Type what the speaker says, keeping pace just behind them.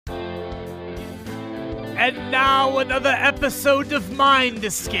And now another episode of Mind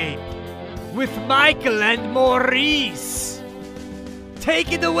Escape with Michael and Maurice.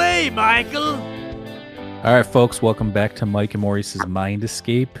 Take it away, Michael. All right, folks, welcome back to Mike and Maurice's Mind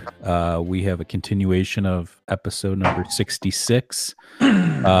Escape. We have a continuation of episode number 66,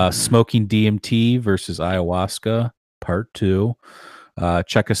 Smoking DMT versus Ayahuasca, part 2.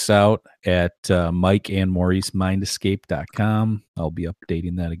 Check us out at mikeandmauriceMindescape.com. I'll be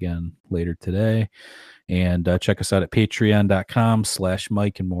updating that again later today. And check us out at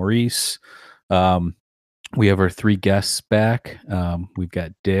patreon.com/Mike and Maurice. We have our 3 guests back. We've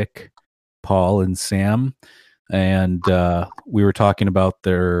got Dick, Paul, and Sam. And we were talking about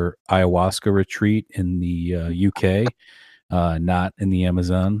their ayahuasca retreat in the UK, not in the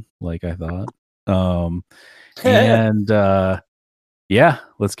Amazon, like I thought. Yeah,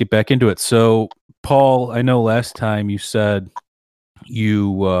 let's get back into it. So, Paul, I know last time you said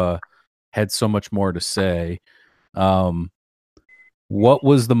you had so much more to say. What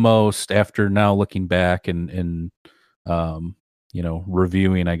was the most, after now looking back and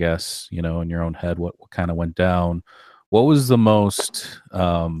reviewing, I guess, in your own head, what kind of went down? What was the most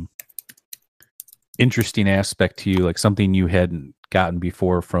interesting aspect to you, like something you hadn't gotten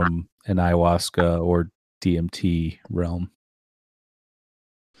before from an ayahuasca or DMT realm?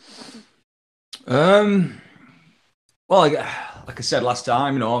 Well, like I said last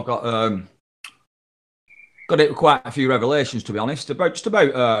time, I've got quite a few revelations, to be honest, about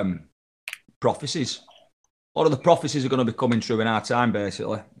prophecies. A lot of the prophecies are going to be coming true in our time,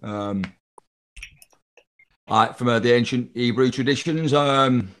 basically. Like from the ancient Hebrew traditions.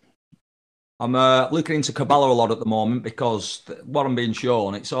 I'm looking into Kabbalah a lot at the moment because what I'm being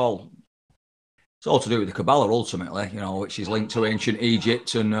shown, it's all to do with the Kabbalah ultimately, which is linked to ancient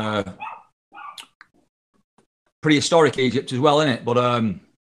Egypt and prehistoric Egypt as well, isn't it? But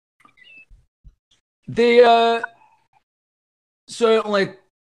certainly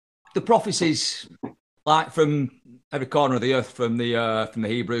the prophecies, like from every corner of the earth, from the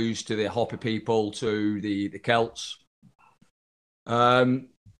Hebrews to the Hopi people to the Celts, to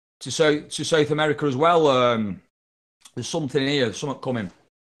South America as well. There's something here, something coming,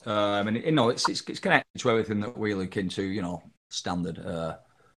 and it's connected to everything that we look into, standard.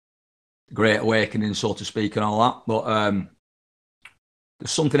 Great awakening, so to speak, and all that. But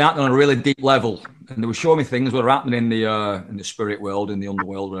there's something happening on a really deep level, and they were showing me things that are happening in the spirit world, in the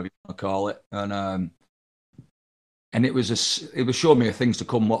underworld, whatever you want to call it. And it was showing me things to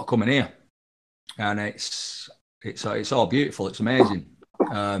come, what are coming here, and it's all beautiful. It's amazing.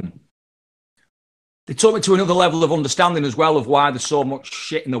 They took me to another level of understanding as well of why there's so much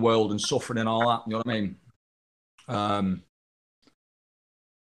shit in the world and suffering and all that. You know what I mean?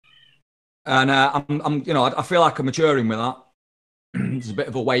 And I feel like I'm maturing with that. There's a bit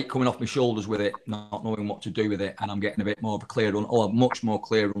of a weight coming off my shoulders with it, not knowing what to do with it, and I'm getting a bit more of a much more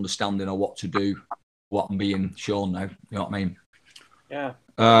clear understanding of what to do, what I'm being shown now. You know what I mean? Yeah.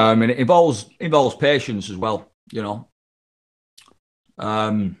 And it involves patience as well.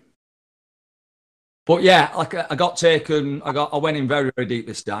 But yeah, like I went in very, very deep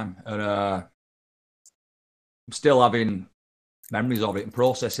this time, and I'm still having memories of it and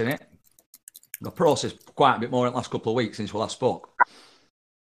processing it. I've processed quite a bit more in the last couple of weeks since we last spoke.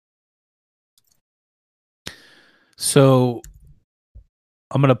 So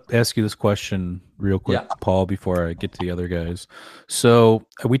I'm going to ask you this question real quick, Paul, before I get to the other guys. So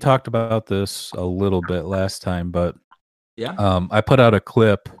we talked about this a little bit last time, but I put out a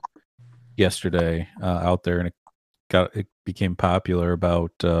clip yesterday out there, and it became popular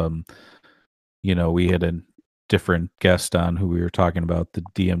about, we had a different guest on who we were talking about the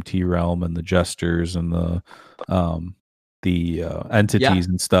DMT realm and the jesters and the entities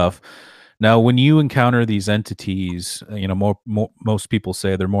and stuff. Now, when you encounter these entities, most people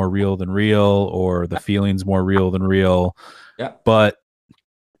say they're more real than real, or the feeling's more real than real. Yeah. But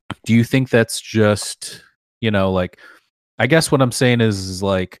do you think that's just, I guess what I'm saying is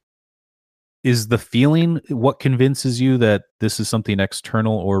the feeling what convinces you that this is something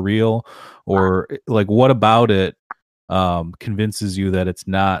external or real, or like what about it convinces you that it's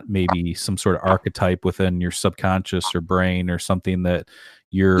not maybe some sort of archetype within your subconscious or brain or something that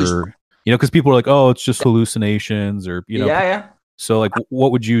you're, because people are like, oh, it's just hallucinations or, Yeah. So like,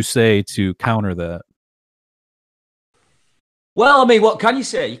 what would you say to counter that? Well, I mean, what can you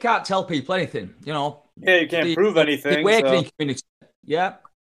say? You can't tell people anything, Yeah, you can't prove anything. The awakening community,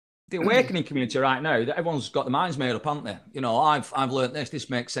 the awakening community right now, everyone's got their minds made up, haven't they? I've learned this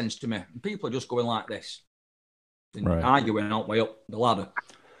makes sense to me. And people are just going like this, and arguing all the way up the ladder.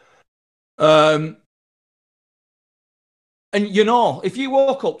 And if you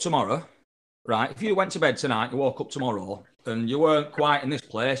woke up tomorrow right? If you went to bed tonight, you woke up tomorrow, and you weren't quite in this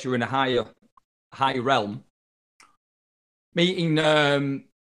place, you're in a higher realm, meeting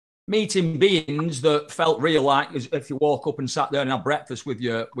beings that felt real, like as if you woke up and sat there and had breakfast with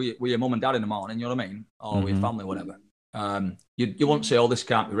your mum and dad in the morning, you know what I mean, or with your family, whatever. You won't say, "Oh, this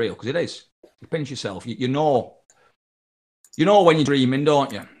can't be real," because it is. You pinch yourself. You know when you're dreaming,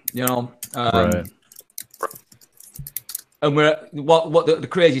 don't you? You know. Right. And what the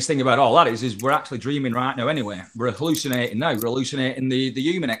craziest thing about all that is we're actually dreaming right now anyway. We're hallucinating now. We're hallucinating the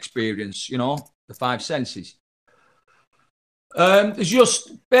human experience, you know, the five senses. It's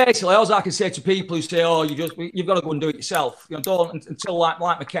just basically all I can say to people who say, "Oh, you've got to go and do it yourself." You know, don't until like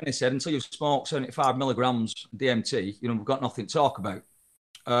McKenna said, until you've smoked 75 milligrams DMT, you know, we've got nothing to talk about.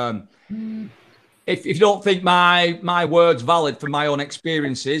 If you don't think my words valid for my own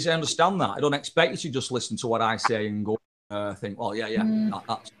experiences, I understand that. I don't expect you to just listen to what I say and go think, "Well, yeah,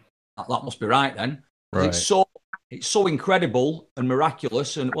 that must be right then." Right. It's so incredible and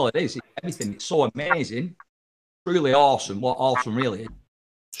miraculous, and well, it is. Everything. It's so amazing. Really awesome. What awesome really is.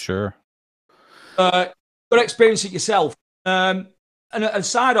 Sure. But experience it yourself. And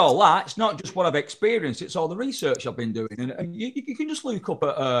aside all that, it's not just what I've experienced, it's all the research I've been doing. And you can just look up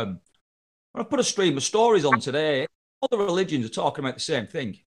at I put a stream of stories on today. All the religions are talking about the same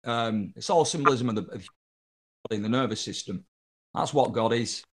thing. It's all symbolism of the nervous system. That's what God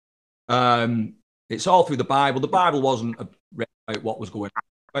is. It's all through the Bible. The Bible wasn't about what was going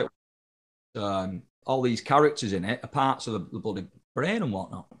on. All these characters in it are parts of the bloody brain and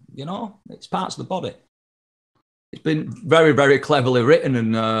whatnot. You know, it's parts of the body. It's been very, very cleverly written,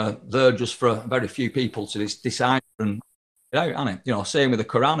 and they're just for very few people to decipher and get out, hasn't it? You know, same with the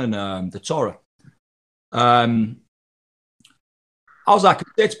Quran and the Torah. As I can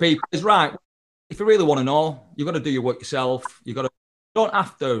say to people is, right, if you really want to know, you've got to do your work yourself. You don't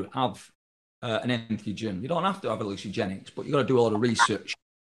have to have an entheogen. You don't have to have hallucinogenics, but you've got to do a lot of research.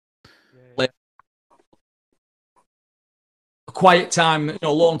 A quiet time, you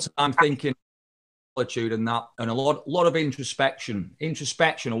know, long time thinking, solitude, and that, and a lot of introspection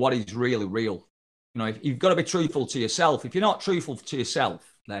of what is really real. You know, you've got to be truthful to yourself. If you're not truthful to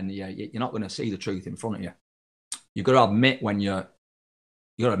yourself, then you're not going to see the truth in front of you. You've got to admit you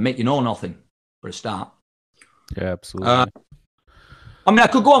know nothing for a start. Yeah, absolutely. I mean, I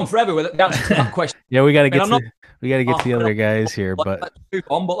could go on forever with that question. Yeah, we got to get to the other guys here, but let's move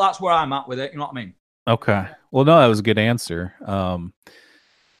on. But that's where I'm at with it. You know what I mean? Okay. Well, no, that was a good answer,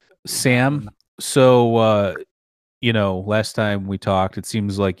 Sam. So, you know, last time we talked, it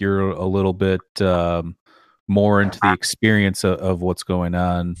seems like you're a little bit more into the experience of what's going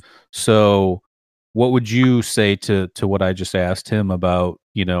on. So, what would you say to what I just asked him about?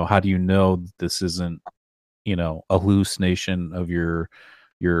 You know, how do you know this isn't, you know, a hallucination of your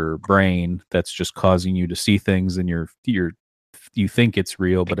brain that's just causing you to see things, and you think it's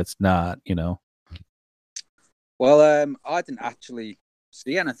real, but it's not. You know. Well, I didn't actually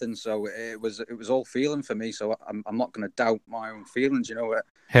see anything, so it was all feeling for me. So I'm not going to doubt my own feelings. You know.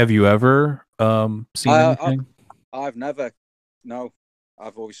 Have you ever seen anything? I've never. No,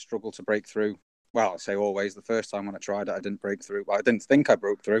 I've always struggled to break through. Well, I say always. The first time when I tried it, I didn't break through. I didn't think I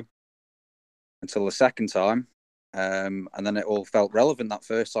broke through until the second time, and then it all felt relevant. That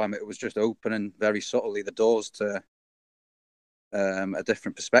first time, it was just opening very subtly the doors to a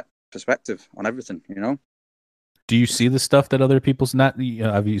different perspective on everything. You know. Do you see the stuff that other people's not?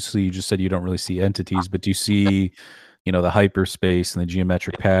 Obviously, you just said you don't really see entities, but do you see, you know, the hyperspace and the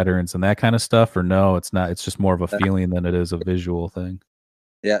geometric patterns and that kind of stuff, or no? It's not. It's just more of a feeling than it is a visual thing.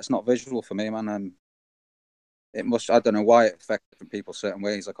 Yeah, it's not visual for me, man. It must. I don't know why it affects different people certain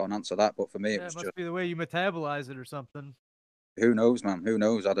ways. I can't answer that, but for me, it must be the way you metabolize it or something. Who knows, man? Who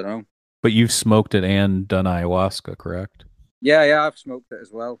knows? I don't know. But you've smoked it and done ayahuasca, correct? Yeah, I've smoked it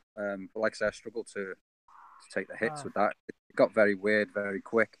as well. But like I said, I struggled to take the hits with that. It got very weird very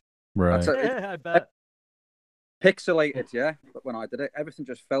quick. Right. I bet. Pixelated, yeah. But when I did it, everything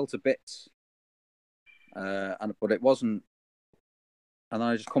just fell to bits. But it wasn't. And then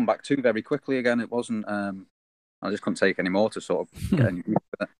I just come back to very quickly again. It wasn't. I just couldn't take any more to sort of get any with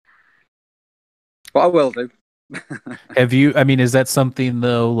it. But I will do. Have you? I mean, is that something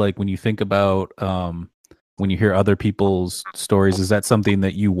though? Like when you think about when you hear other people's stories, is that something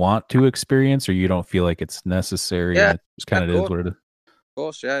that you want to experience, or you don't feel like it's necessary? Yeah, and it just kind of is what it is. Of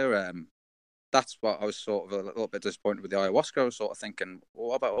course, yeah. That's what I was sort of a little bit disappointed with the ayahuasca. I was sort of thinking, well,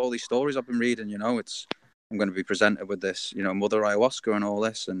 what about all these stories I've been reading? You know, I'm going to be presented with this, you know, mother ayahuasca and all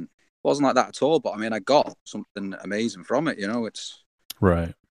this, and it wasn't like that at all. But I mean, I got something amazing from it. You know, it's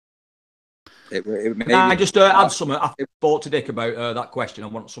right. Can I just add something? I thought to Dick about that question. I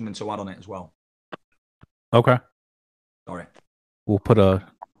want something to add on it as well. Okay. Sorry. We'll put a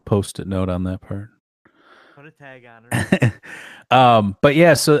post-it note on that part. Put a tag on her. But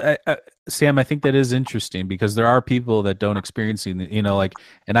yeah, so Sam, I think that is interesting because there are people that don't experience it, like,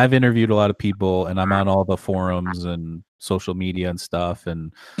 and I've interviewed a lot of people and I'm on all the forums and social media and stuff.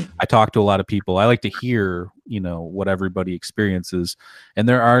 And I talk to a lot of people. I like to hear, what everybody experiences. And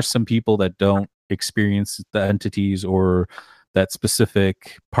there are some people that don't experience the entities or that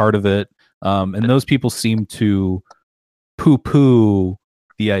specific part of it. And those people seem to poo-poo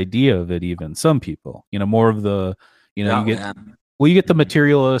the idea of it. Even some people, more of the, you get the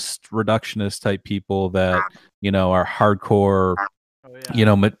materialist reductionist type people that are hardcore,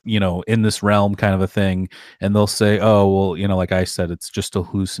 in this realm kind of a thing, and they'll say, oh well, like I said, it's just a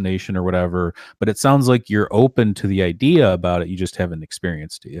hallucination or whatever. But it sounds like you're open to the idea about it, you just haven't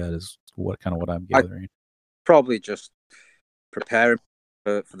experienced it yet, is what I'm gathering. Probably just preparing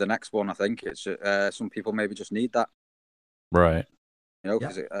for the next one. I think it's some people maybe just need that, right?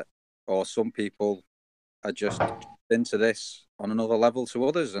 Because or some people are just into this on another level to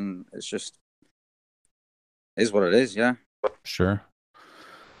others, and it's just is what it is. Yeah, sure.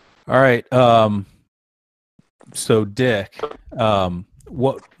 All right. So Dick,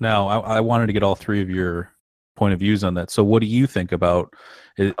 what now? I wanted to get all three of your point of views on that. So what do you think about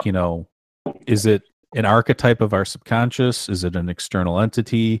it? Is it an archetype of our subconscious? Is it an external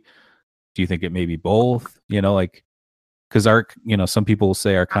entity? Do you think it may be both? Because some people will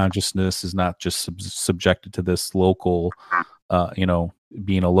say our consciousness is not just subjected to this local,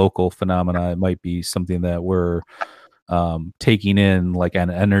 being a local phenomena. It might be something that we're taking in like an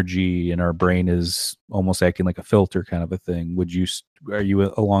energy, and our brain is almost acting like a filter kind of a thing. Are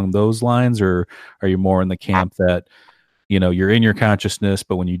you along those lines, or are you more in the camp that, you're in your consciousness,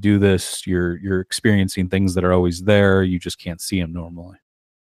 but when you do this, you're experiencing things that are always there. You just can't see them normally.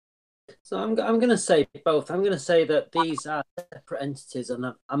 So I'm going to say both. I'm going to say that these are separate entities,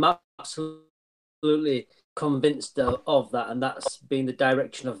 and I'm absolutely convinced of that, and that's been the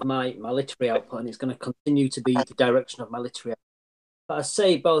direction of my literary output, and it's going to continue to be the direction of my literary output. But I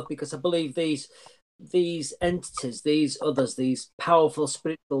say both because I believe these entities, these others, these powerful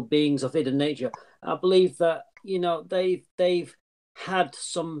spiritual beings of hidden nature, I believe that they've had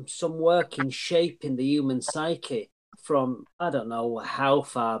some work in shaping the human psyche from I don't know how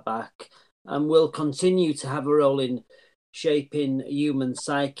far back, and will continue to have a role in shaping human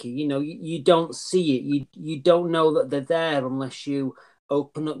psyche. You don't see it, you don't know that they're there unless you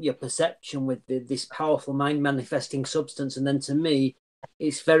open up your perception with this powerful mind manifesting substance. And then to me,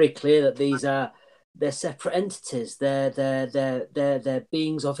 it's very clear that they're separate entities. They're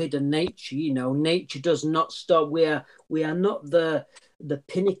beings of hidden nature. Nature does not stop. We are not the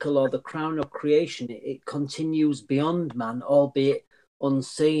pinnacle or the crown of creation. It continues beyond man, albeit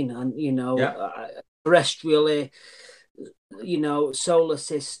unseen, and terrestrially, solar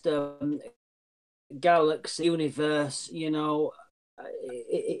system, galaxy, universe,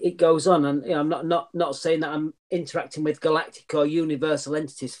 it goes on. And I'm not saying that I'm interacting with galactic or universal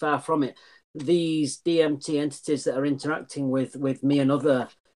entities, far from it. These DMT entities that are interacting with me and other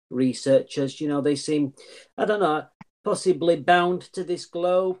researchers, they seem, I don't know, possibly bound to this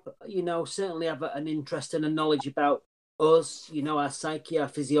globe, certainly have an interest and a knowledge about us, our psyche, our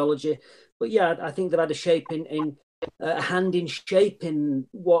physiology. But yeah, I think they've had a hand in shaping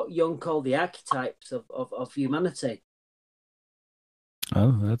what Jung called the archetypes of humanity.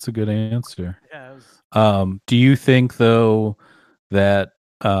 Oh, that's a good answer. Yeah. Do you think though that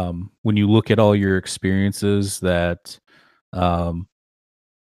when you look at all your experiences that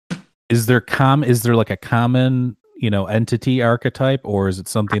is there like a common entity archetype, or is it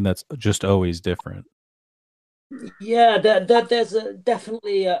something that's just always different? Yeah, there's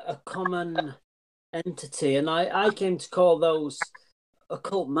definitely a common entity, and I came to call those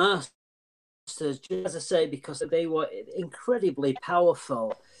occult masters, as I say, because they were incredibly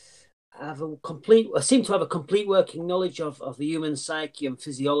powerful. Seem to have a complete working knowledge of the human psyche and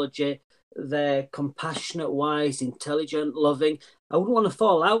physiology. They're compassionate, wise, intelligent, loving. I wouldn't want to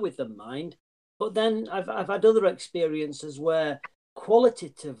fall out with them, mind. But then I've had other experiences where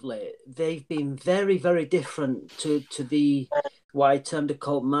qualitatively they've been very, very different to the what I termed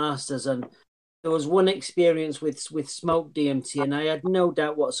occult masters. And there was one experience with smoke DMT, and I had no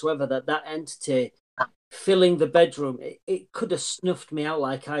doubt whatsoever that entity filling the bedroom, it could have snuffed me out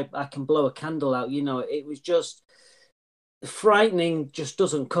like I can blow a candle out. It was just frightening, just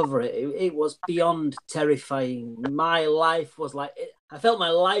doesn't cover it. It was beyond terrifying. My life was like, I felt my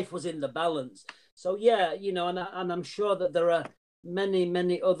life was in the balance. So yeah, and I'm sure that there are many,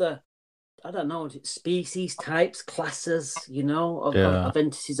 many other I don't know, species, types, classes, you know, Yeah. of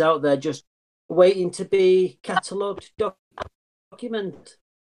entities out there just waiting to be catalogued, document.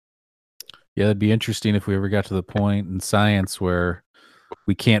 Yeah, it'd be interesting if we ever got to the point in science where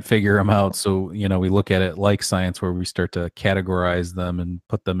we can't figure them out. So, you know, we look at it like science where we start to categorize them and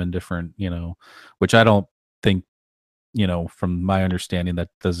put them in different, you know, which I don't think, you know, from my understanding, that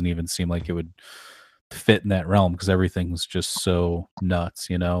doesn't even seem like it would fit in that realm because everything's just so nuts,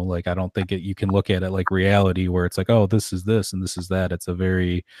 you know, like I don't think you can look at it like reality where it's like, oh, this is this and this is that. It's a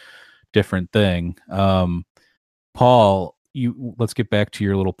very different thing. Paul, let's get back to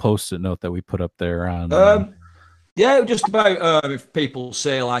your little post-it note that we put up there on. Yeah, just about if people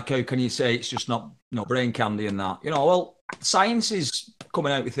say like, how can you say it's just not brain candy and that? You know, well, science is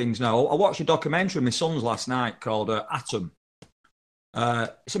coming out with things now. I watched a documentary with my sons last night called Atom.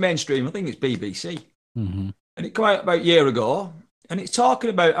 It's a mainstream, I think it's BBC, and it came out about a year ago, and it's talking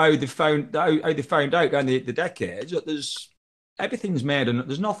about how they found out down the decades that everything's made and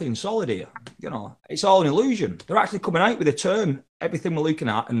there's nothing solid here. You know, it's all an illusion. They're actually coming out with a term. Everything we're looking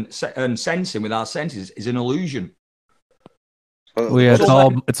at and sensing with our senses is an illusion. Well, yeah,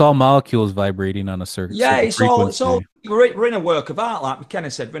 it's all molecules vibrating on a certain frequency. We're in a work of art, like McKenna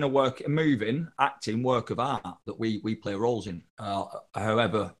said. We're in a moving, acting work of art that we play roles in,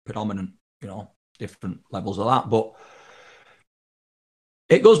 however predominant, you know, different levels of that. But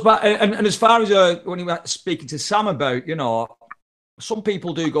it goes back, and as far as when you were speaking to Sam about, you know, some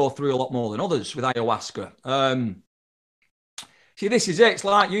people do go through a lot more than others with ayahuasca. See, this is it. It's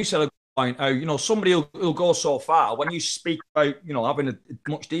like you said, point out, you know, somebody will go so far when you speak about, you know, having a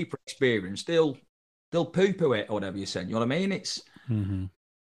much deeper experience, they'll poo-poo it or whatever you said. You know what I mean?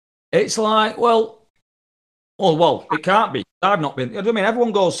 It's like, well, it can't be. I've not been. I mean,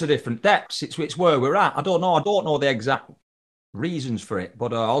 everyone goes to different depths. It's where we're at. I don't know the exact reasons for it,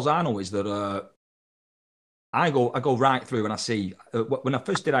 but all I know is that I go right through and I see when I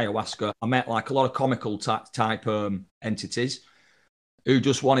first did ayahuasca, I met like a lot of comical type entities who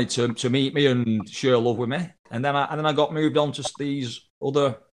just wanted to meet me and share love with me, and then I got moved on to these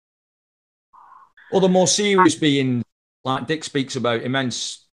other more serious beings, like Dick speaks about,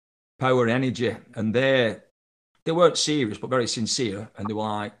 immense power and energy, and they weren't serious but very sincere, and they were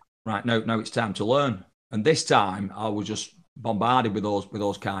like, right, now it's time to learn. And this time I was just bombarded with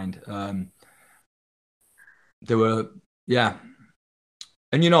those kind. They were, yeah,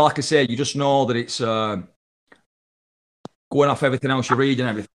 and you know, like I say, you just know that it's going off everything else you read and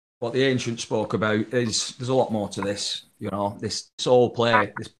everything. What the ancients spoke about is there's a lot more to this. You know, this whole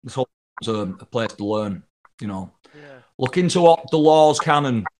play, this whole a place to learn. You know, look into what the laws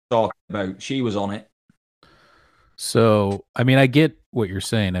canon talk about. She was on it. So, I mean, I get what you're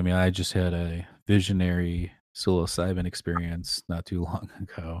saying. I mean, I just had a visionary psilocybin experience not too long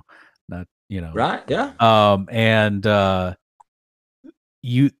ago. Not, you know, right? Yeah. And I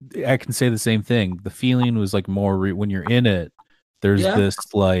can say the same thing. The feeling was like more when you're in it. There's this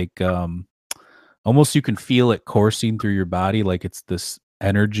like almost you can feel it coursing through your body, like it's this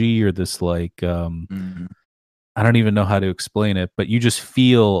energy or this like I don't even know how to explain it, but you just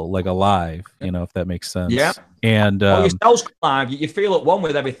feel like alive, you know, if that makes sense. Yeah. And your cells come alive. You feel at one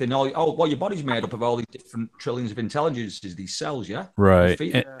with everything. Your body's made up of all these different trillions of intelligences, these cells, yeah? Right.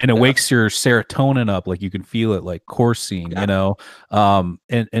 And it wakes your serotonin up, like you can feel it like coursing, you know?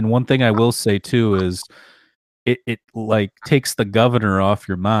 And one thing I will say too is it like takes the governor off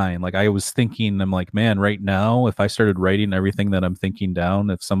your mind. Like I was thinking, I'm like, man, right now, if I started writing everything that I'm thinking down,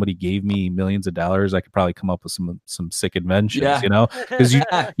 if somebody gave me millions of dollars, I could probably come up with some sick inventions, you know, because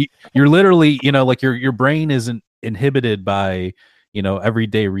you're literally, you know, like your brain isn't inhibited by, you know,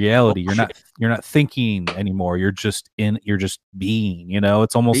 everyday reality. You're not thinking anymore. You're just being, you know,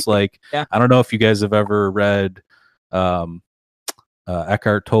 it's almost like, I don't know if you guys have ever read,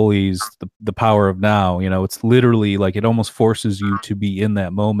 Eckhart Tolle's the Power of Now. You know, it's literally like it almost forces you to be in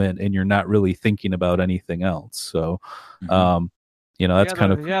that moment and you're not really thinking about anything else. So you know, that's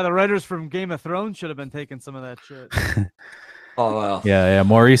the writers from Game of Thrones should have been taking some of that shit. Oh well. Yeah,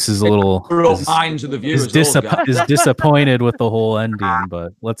 Maurice is a little minds of the viewers is disappointed with the whole ending,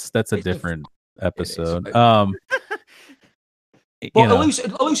 but that's a different episode. But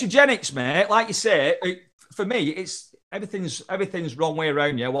hallucinogenics, mate, like you say, for me, it's everything's wrong way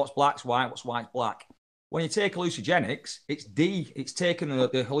around. Yeah, what's black's white, what's white's black. When you take hallucinogenics, it's taking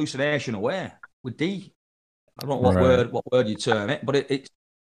the hallucination away with D. I don't know what word you term it, but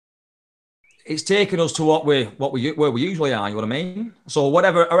it's taking us to where we usually are. You know what I mean? So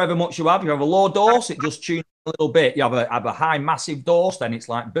however much you have a low dose, it just tunes a little bit. You have a high massive dose, then it's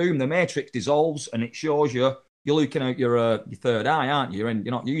like boom, the matrix dissolves and it shows you you're looking out your third eye, aren't you? And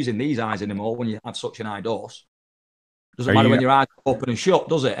you're not using these eyes anymore when you have such an high dose. Doesn't matter when your eyes are open and shut,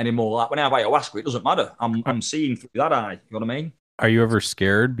 does it, anymore? Like when I have ayahuasca, it doesn't matter. I'm seeing through that eye. You know what I mean? Are you ever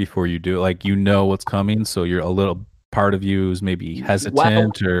scared before you do it? Like, you know what's coming, so you're a little part of you is maybe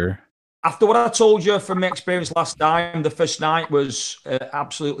hesitant or... After what I told you from my experience last time, the first night was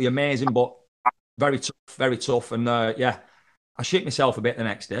absolutely amazing, but very tough, very tough. And yeah, I shit myself a bit the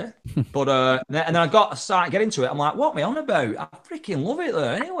next day. But and then I started getting into it. I'm like, what am I on about? I freaking love it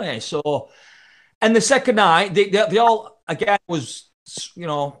there anyway. So, and the second night, they all, again, was, you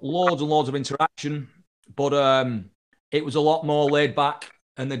know, loads and loads of interaction. But it was a lot more laid back,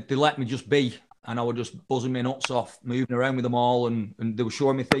 and they let me just be. And I was just buzzing my nuts off, moving around with them all, and they were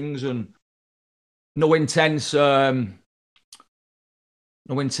showing me things, and no intense experiences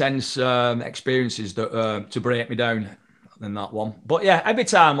that to break me down in that one. But yeah, every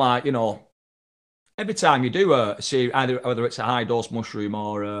time, like, you know, every time you do a series, whether it's a high dose mushroom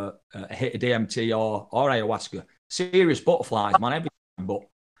or a hit of DMT or ayahuasca, serious butterflies, man, every time. But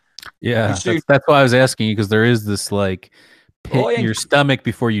yeah, that's why I was asking you, because there is this like pit in your stomach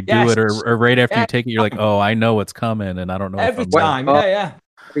before you do it, or right after you take it, you're like, oh, I know what's coming, and I don't know every time. Yeah.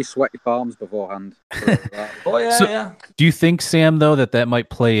 Pretty sweaty palms beforehand. Oh yeah, so, yeah. Do you think, Sam, though, that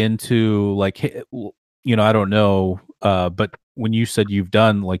might play into, like, you know, I don't know, but when you said you've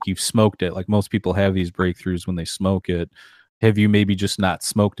smoked it, like most people have these breakthroughs when they smoke it, have you maybe just not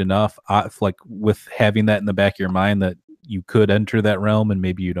smoked enough? Like with having that in the back of your mind that you could enter that realm and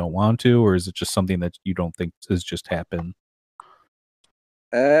maybe you don't want to, or is it just something that you don't think has just happened?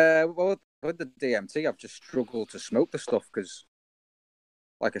 Well, with the DMT, I've just struggled to smoke the stuff because,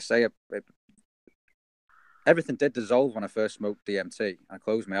 like I say, everything did dissolve when I first smoked DMT. I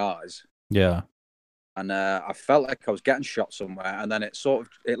closed my eyes. Yeah. And I felt like I was getting shot somewhere, and then it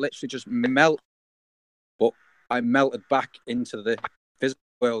literally just melted. But I melted back into the physical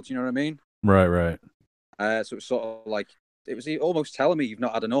world. You know what I mean? Right. So it was sort of like, it was almost telling me you've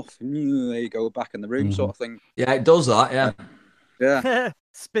not had enough. There you go, back in the room, sort of thing. Yeah, it does that. Yeah. Yeah.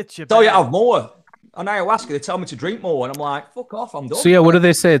 Spit you. Tell you have more. On ayahuasca, they tell me to drink more, and I'm like, fuck off, I'm done. So yeah, what do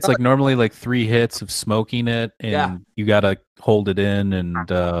they say? It's like normally like 3 hits of smoking it, and you gotta hold it in,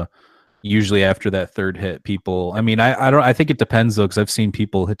 and usually after that third hit, people. I mean, I think it depends though, because I've seen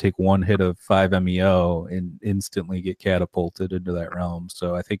people take 1 hit of 5-MeO and instantly get catapulted into that realm.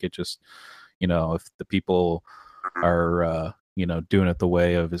 So I think it just, you know, if the people are you know, doing it the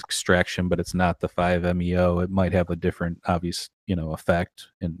way of extraction, but it's not the 5-MeO, it might have a different obvious, you know, effect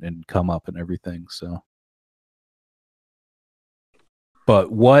and come up and everything. So,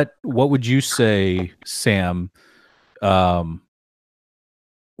 but what would you say, Sam? What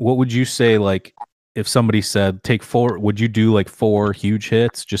would you say, like, if somebody said take 4, would you do like 4 huge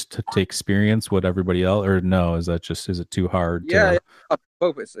hits just to experience what everybody else, or no? Is it too hard? Yeah, I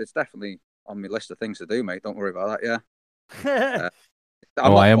hope it's definitely on my list of things to do, mate. Don't worry about that. Yeah.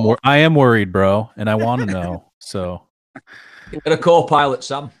 I am worried, bro, and I want to know. So, get a co-pilot,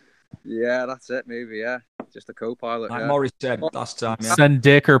 Sam. Yeah, that's it. Maybe, yeah, just a co-pilot. Like Morris said last time. Yeah. Send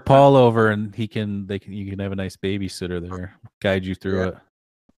Dick or Paul over, and you can have a nice babysitter there, guide you through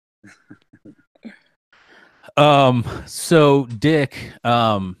it. So Dick,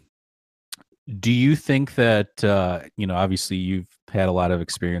 do you think that you know, obviously you've had a lot of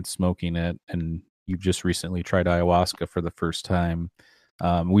experience smoking it, and you've just recently tried ayahuasca for the first time.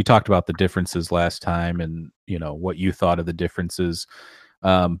 We talked about the differences last time, and you know what you thought of the differences.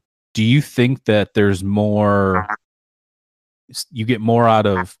 Do you think that there's more? You get more out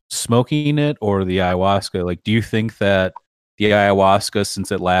of smoking it or the ayahuasca? Like, do you think that the ayahuasca,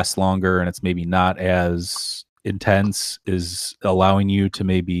 since it lasts longer and it's maybe not as intense, is allowing you to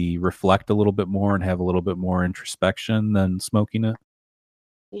maybe reflect a little bit more and have a little bit more introspection than smoking it?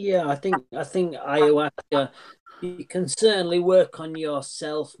 Yeah, I think ayahuasca, you can certainly work on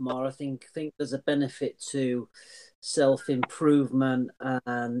yourself more. I think there's a benefit to self-improvement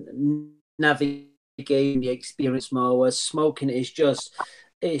and navigating the experience more, whereas smoking it's just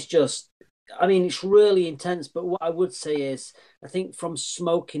I mean, it's really intense, but what I would say is I think from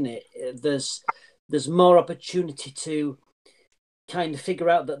smoking it, there's more opportunity to kind of figure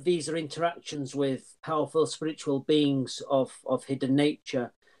out that these are interactions with powerful spiritual beings of hidden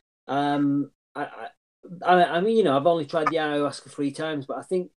nature. I mean, you know, I've only tried the ayahuasca 3 times, but I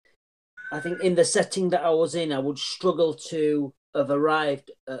think in the setting that I was in, I would struggle to have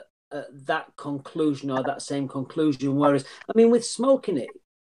arrived at that conclusion or that same conclusion. Whereas, I mean, with smoking it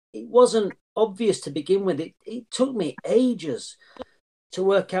wasn't obvious to begin with. It took me ages to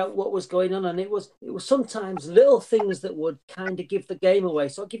work out what was going on, and it was sometimes little things that would kind of give the game away.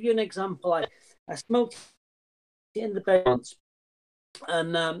 So I'll give you an example. I smoked in the bed once,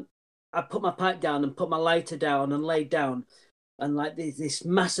 and I put my pipe down and put my lighter down and laid down, and like this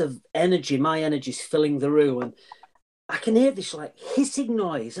massive energy, my energy's filling the room, and I can hear this like hissing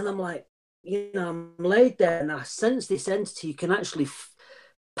noise, and I'm like, I'm laid there, and I sense this entity. You can actually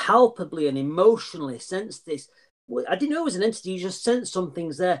palpably and emotionally sense this. I didn't know it was an entity. You just sense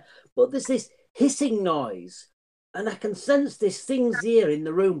something's there, but there's this hissing noise, and I can sense this thing's here in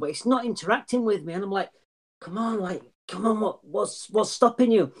the room, but it's not interacting with me. And I'm like, come on, what's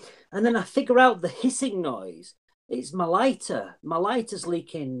stopping you? And then I figure out the hissing noise. It's my lighter. My lighter's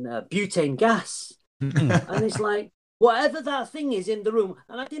leaking butane gas. And it's like, whatever that thing is in the room,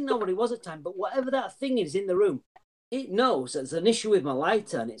 and I didn't know what it was at the time, but whatever that thing is in the room, it knows there's an issue with my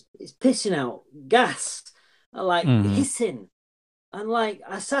lighter, and it's pissing out gas, and like hissing. And like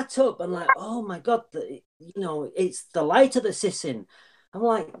I sat up and like, oh my God, it's the lighter that's hissing. I'm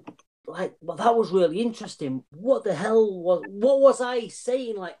like, well, that was really interesting. What the hell what was I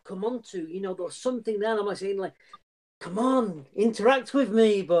saying? Like, come on to, there was something there. And I'm like saying like, come on, interact with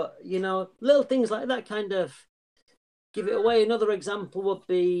me. But, little things like that kind of give it away. Another example would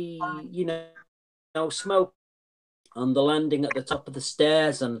be, smoke on the landing at the top of the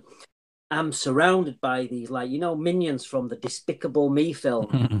stairs. And I'm surrounded by these, minions from the Despicable Me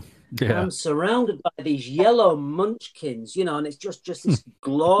film. Yeah. I'm surrounded by these yellow munchkins, and it's just this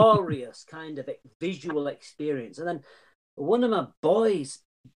glorious kind of visual experience. And then one of my boys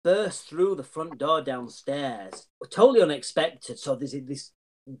burst through the front door downstairs, totally unexpected. So there's this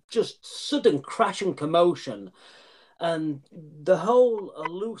just sudden crash and commotion, and the whole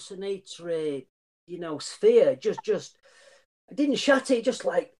hallucinatory, sphere just it didn't shatter, it just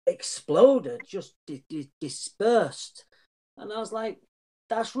like exploded, just dispersed. And I was like,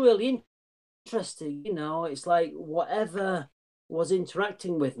 that's really interesting. It's like whatever was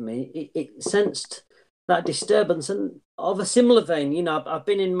interacting with me, it sensed that disturbance. And of a similar vein, I've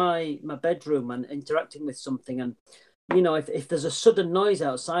been in my bedroom and interacting with something, and if there's a sudden noise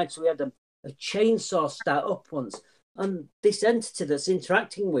outside, so we had a chainsaw start up once, and this entity that's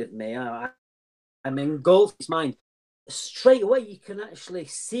interacting with me, I'm engulfed in his mind. Straight away, you can actually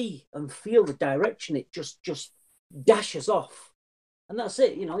see and feel the direction it just dashes off, and that's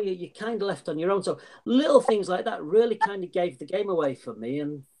it. You're kind of left on your own. So little things like that really kind of gave the game away for me.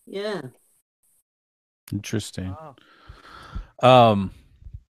 And yeah, interesting. Wow.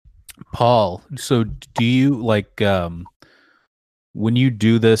 Paul, so do you like when you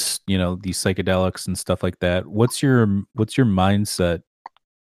do this, these psychedelics and stuff like that, what's your mindset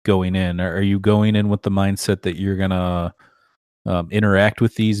going in? Are you going in with the mindset that you're gonna interact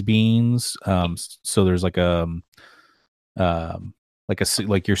with these beings? So there's like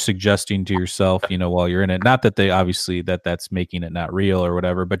you're suggesting to yourself, while you're in it, not that they obviously that's making it not real or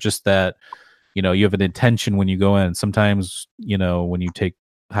whatever, but just that, you have an intention when you go in. Sometimes, when you take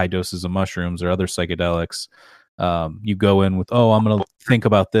high doses of mushrooms or other psychedelics, you go in with, I'm going to think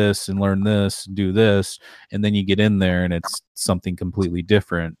about this and learn this, and do this. And then you get in there and it's something completely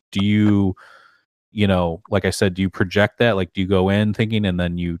different. Do you, like I said, do you project that? Like, do you go in thinking and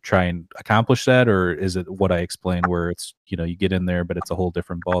then you try and accomplish that? Or is it what I explained where it's, you get in there, but it's a whole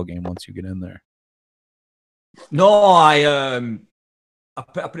different ballgame once you get in there? No, I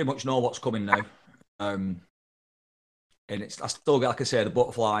pretty much know what's coming now. And I still get, like I say, the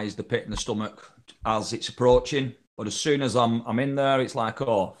butterflies, the pit in the stomach as it's approaching. But as soon as I'm in there, it's like,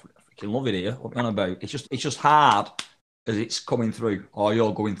 oh, I freaking love it here. What am I on about? It's just hard as it's coming through, or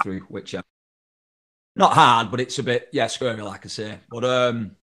you're going through, which not hard, but it's a bit scary, like I say. But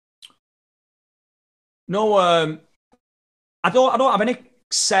no, I don't have any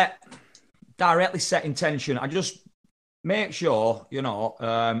directly set intention. I just make sure,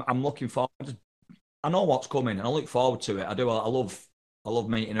 I'm looking forward. I know what's coming, and I look forward to it. I do. I love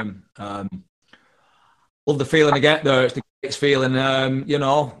meeting them. Love the feeling I get there. It's the greatest feeling.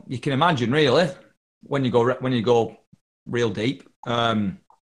 You can imagine really when you go real deep, and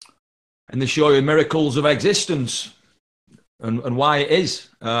they show you miracles of existence and why it is.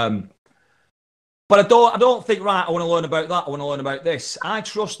 But I don't think, right, I want to learn about that. I want to learn about this. I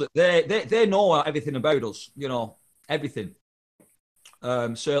trust that they know everything about us. Everything.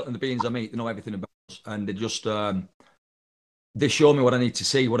 Certainly the beings I meet, they know everything about us, and they just they show me what I need to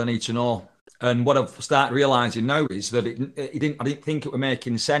see, what I need to know. And what I've started realizing now is that I didn't think it was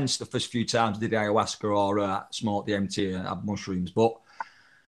making sense the first few times I did ayahuasca or smoked DMT and had mushrooms, but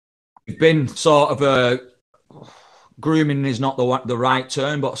it's been sort of grooming is not the right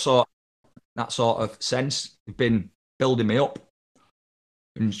term, but that sort of sense. It's been building me up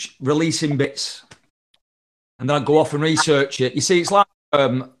and releasing bits. And then I go off and research it. You see, it's like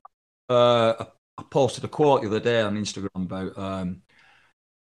a posted a quote the other day on Instagram about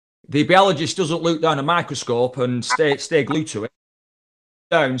the biologist doesn't look down a microscope and stay glued to it.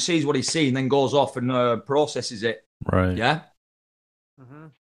 Down, sees what he's seen, then goes off and processes it. Right. Yeah. Mm-hmm.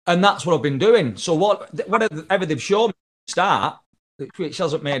 And that's what I've been doing. So whatever they've shown me at the start, which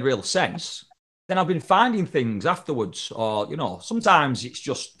hasn't made real sense, then I've been finding things afterwards, or sometimes it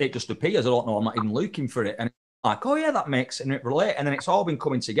just appears. I don't know. I'm not even looking for it, and it's like, oh yeah, that makes and it relate, and then it's all been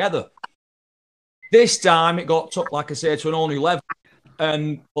coming together. This time it got took, like I say, to an all new level,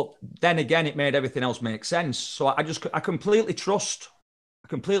 but then again, it made everything else make sense. So I completely trust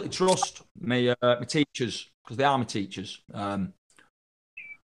my teachers, because they are my teachers, and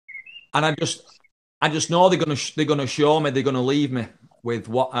I just know they're gonna show me, they're gonna leave me with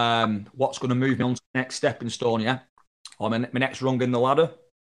what's going to move me on to the next stepping stone, yeah, or my next rung in the ladder.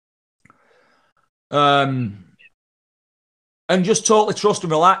 And just totally trust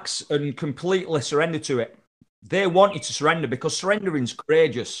and relax and completely surrender to it. They want you to surrender, because surrendering's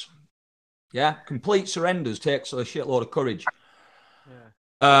courageous. Yeah, complete surrenders takes a shitload of courage.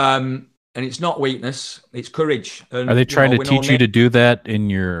 Yeah. And it's not weakness; it's courage. And, are they trying to teach you to do that in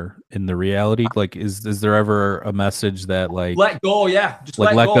the reality? Like, is there ever a message that like let go? Yeah, just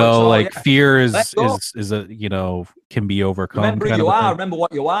like let go. Like fear is a can be overcome. Remember who you are. Remember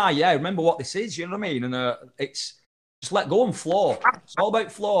what you are. Yeah, remember what this is. You know what I mean? And it's just let go and flow. It's all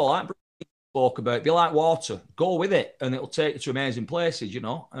about flow. Like Bruce spoke about, be like water. Go with it, and it'll take you to amazing places. And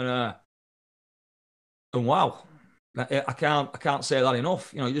wow. I can't say that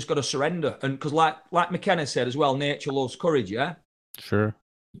enough. You just got to surrender, and because like McKenna said as well, nature loves courage. Yeah, sure.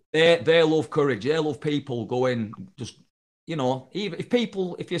 They love courage. They love people going. Just even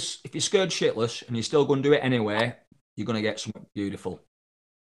if you're scared shitless and you're still going to do it anyway, you're going to get something beautiful.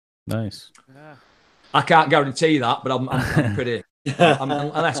 Nice. Yeah. I can't guarantee that, but I'm pretty.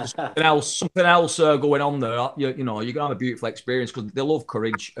 Unless there's something else going on there, you're gonna have a beautiful experience, because they love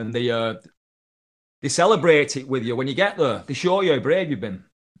courage, and they celebrate it with you when you get there. They show you how brave you've been.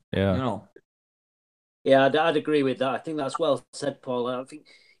 Yeah. Yeah, I'd agree with that. I think that's well said, Paul. I think,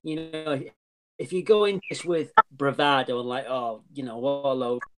 if you go into this with bravado and like, oh,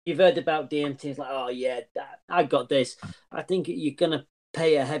 wallow, you've heard about DMT, it's like, oh yeah, I got this. I think you're going to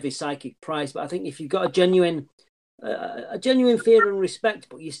pay a heavy psychic price. But I think if you've got a genuine fear and respect,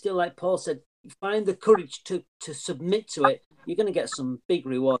 but you still, like Paul said, find the courage to submit to it, you're going to get some big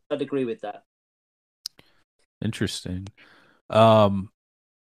rewards. I'd agree with that. Interesting.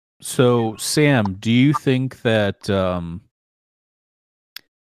 So Sam, do you think that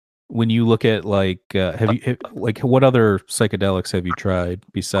when you look at what other psychedelics have you tried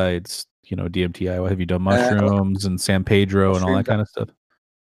besides DMT? Have you done mushrooms and San Pedro and all that kind of stuff?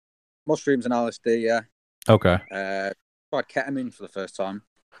 Mushrooms and LSD, yeah. Okay. Tried ketamine for the first time.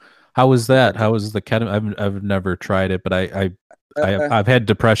 How was that? How was the ketamine? I've never tried it, but I've had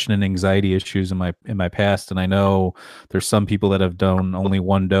depression and anxiety issues in my past, and I know there's some people that have done only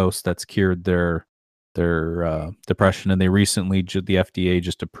one dose that's cured their depression, and they recently the FDA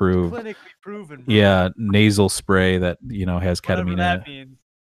just approved clinically proven, nasal spray that has ketamine in it. Means.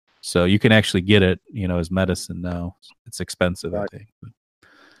 So you can actually get it as medicine now. It's expensive, right. I think.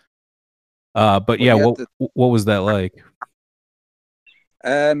 But yeah, what was that like?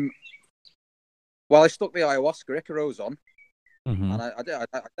 Well, I stuck the ayahuasca Icaros on. Mm-hmm. And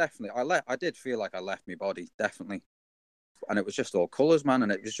I did feel like I left my body, definitely. And it was just all colours, man,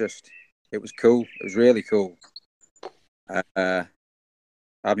 and it was cool. It was really cool. I had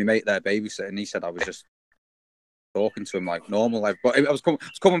my mate there babysitting, he said I was just talking to him like normal, but I was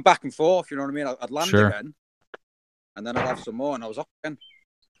coming back and forth, you know what I mean? I'd land again, and then I'd have some more, and I was off again.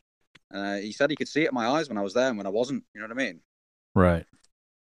 He said he could see it in my eyes when I was there and when I wasn't, you know what I mean? Right.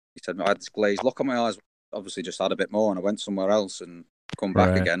 He said I had this glazed look on my eyes, obviously just had a bit more, and I went somewhere else and come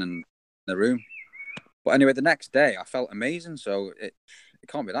back again in the room. But anyway, the next day I felt amazing, so it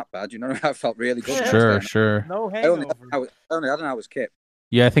can't be that bad, you know. I felt really good. Sure. No hangover. I only had an hour's kip.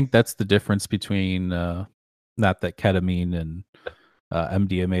 Yeah, I think that's the difference between not that ketamine and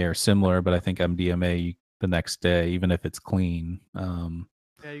MDMA are similar, but I think MDMA the next day, even if it's clean.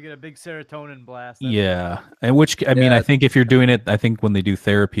 Yeah, you get a big serotonin blast. Yeah, and which I mean, I think if you're doing it, I think when they do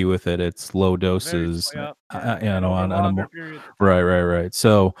therapy with it, it's low doses. Right.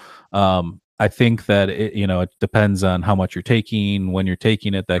 So, I think that it depends on how much you're taking, when you're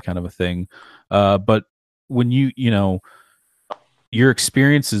taking it, that kind of a thing. But when your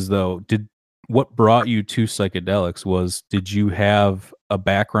experiences though, what brought you to psychedelics was, did you have a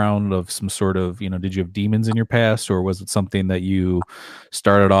background of some sort of, did you have demons in your past, or was it something that you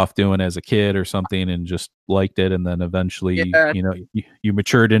started off doing as a kid or something and just liked it, and then eventually, Yeah. you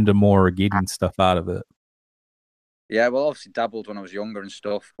matured into more getting stuff out of it? Yeah, well, obviously dabbled when I was younger and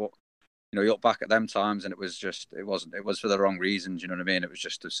stuff, but you look back at them times and it was for the wrong reasons, you know what I mean? It was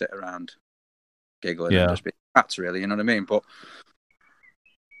just to sit around giggling and just be cats, really, you know what I mean? But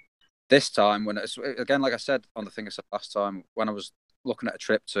this time, when it's, again, like I said on the thing I said last time, when I was looking at a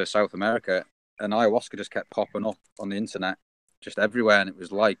trip to South America, and ayahuasca just kept popping up on the internet, just everywhere, and it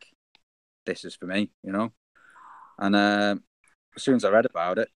was like, this is for me, And as soon as I read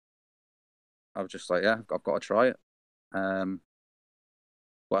about it, I was just like, yeah, I've got to try it.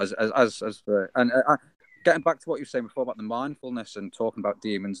 But getting back to what you were saying before about the mindfulness and talking about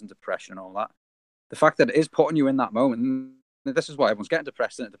demons and depression and all that, the fact that it is putting you in that moment, and this is why everyone's getting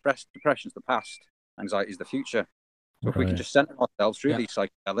depressed, and depression's the past, anxiety is the future. So if we can just center ourselves through these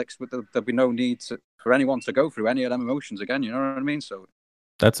psychedelics, there'll be no need for anyone to go through any of them emotions again. You know what I mean? So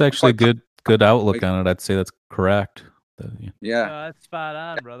that's actually a good outlook on it. I'd say that's correct. Yeah, that's spot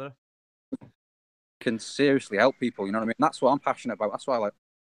on, brother. Can seriously help people. You know what I mean? That's what I'm passionate about. That's why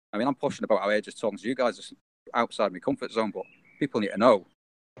I'm pushing about how just talking to you guys is outside my comfort zone, but people need to know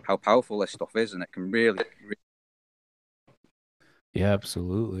how powerful this stuff is, and it can really. Yeah,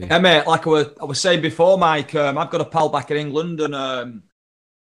 absolutely. Yeah, mate. Like I was saying before, Mike, I've got a pal back in England, and I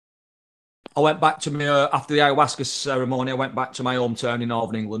went back to me after the ayahuasca ceremony. I went back to my hometown in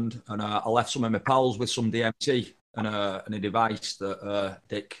Northern England, and I left some of my pals with some DMT and a device that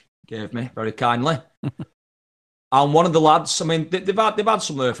Dick gave me very kindly. And one of the lads, I mean, they've had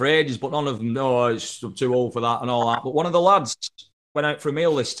some there for ages, but none of them know it's too old for that and all that. But one of the lads went out for a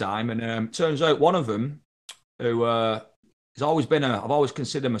meal this time, and turns out one of them, who has always been I've always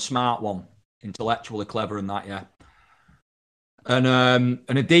considered him a smart one, intellectually clever and that, yeah. And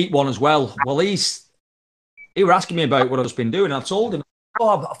a deep one as well. Well, he were asking me about what I've been doing. I told him, I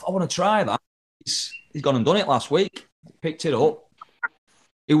want to try that. He's gone and done it last week. Picked it up.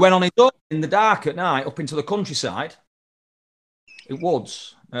 He went on his own in the dark at night up into the countryside, in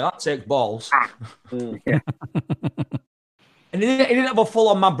woods. Now, that takes balls. Yeah. And he didn't have a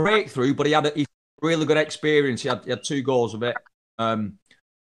full-on mad breakthrough, but he had a really good experience. He had 2 goals of it. And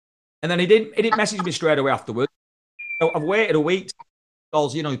then he didn't message me straight away afterwards. So I've waited a week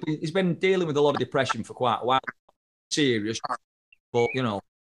because, he's been dealing with a lot of depression for quite a while. Serious. But,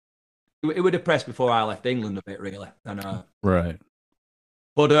 he was depressed before I left England a bit, really. And right.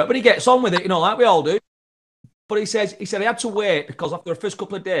 But he gets on with it, like we all do. But he said he had to wait because after the first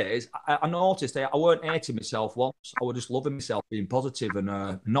couple of days, I noticed I weren't hating myself once. I was just loving myself, being positive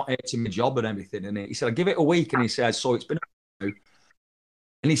and not hating my job and everything. And he said, I give it a week, and he says, so it's been a week.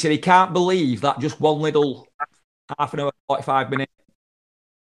 And he said he can't believe that just one little half an hour, 45-minute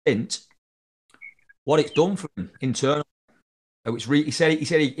stint, what it's done for him internally. He said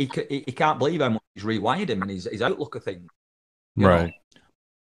he can't believe how much he's rewired him and his outlook of things. Right.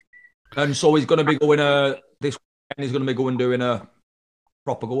 And so he's going to be going this weekend. He's going to be going doing a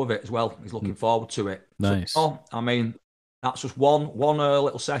proper go of it as well. He's looking forward to it. Nice. So, I mean, that's just one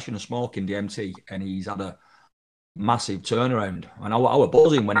little session of smoking DMT, and he's had a massive turnaround. And I was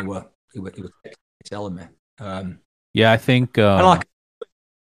buzzing when he was telling me. Yeah, I think. And like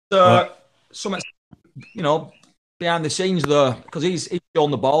some, behind the scenes though, because he's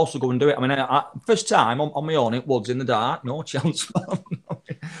on the balls to go and do it. I mean, first time on my own, it was in the dark, no chance.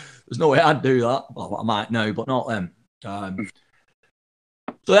 There's no way I'd do that. Well, I might know, but not them.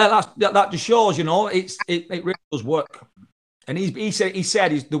 So that just shows, it really does work. And he said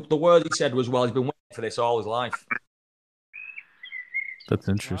the word he said was, well, he's been waiting for this all his life. That's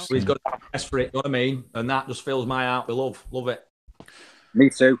interesting. So he's got to test for it, you know what I mean? And that just fills my heart with love it. Me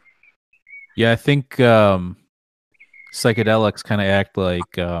too. Yeah, I think psychedelics kind of act like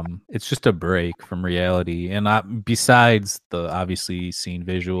it's just a break from reality, and besides the obviously seeing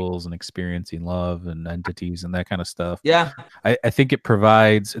visuals and experiencing love and entities and that kind of stuff. Yeah, I think it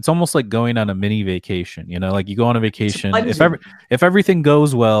provides. It's almost like going on a mini vacation. Like you go on a vacation. If everything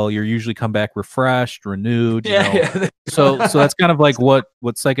goes well, you're usually come back refreshed, renewed. Yeah. So that's kind of like what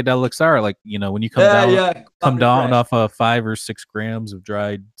psychedelics are. Like when you come down off of 5 or 6 grams of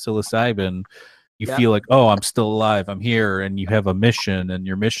dried psilocybin. You feel like, oh, I'm still alive. I'm here. And you have a mission, and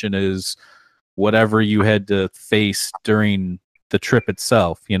your mission is whatever you had to face during the trip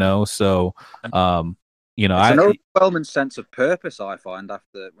itself, So, it's an overwhelming sense of purpose, I find,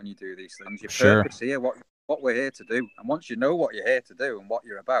 after when you do these things. Your purpose here, what we're here to do. And once you know what you're here to do and what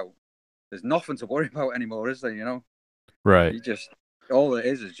you're about, there's nothing to worry about anymore, is there, Right. All it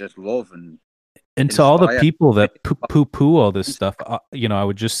is just love and And to all the inspire. people that poo-poo all this stuff, I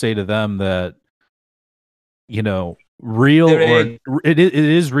would just say to them that, real or it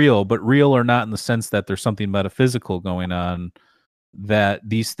is real, but real or not in the sense that there's something metaphysical going on, that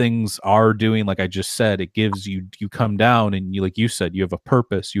these things are doing, like I just said, it gives you come down and you, like you said, you have a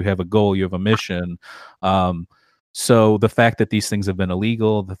purpose, you have a goal, you have a mission. So the fact that these things have been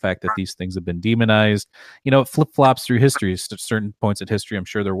illegal, the fact that these things have been demonized, it flip-flops through history. At certain points in history, I'm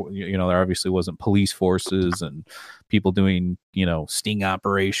sure there obviously wasn't police forces and people doing, sting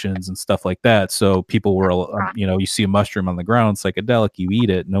operations and stuff like that. So people were, you see a mushroom on the ground, psychedelic, you eat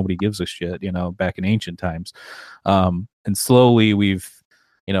it, nobody gives a shit, back in ancient times. And slowly we've,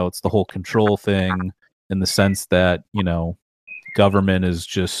 it's the whole control thing in the sense that, government is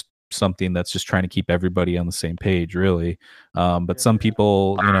just something that's just trying to keep everybody on the same page, really. But some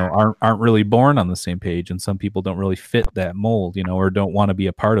people, aren't really born on the same page, and some people don't really fit that mold, or don't want to be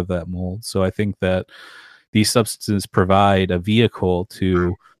a part of that mold. So I think that these substances provide a vehicle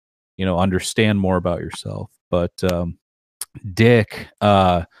to, understand more about yourself. But Dick,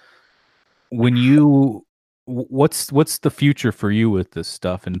 what's the future for you with this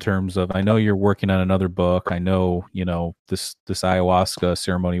stuff in terms of, I know you're working on another book. I know, this ayahuasca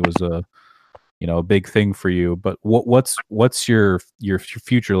ceremony was a big thing for you, but what's your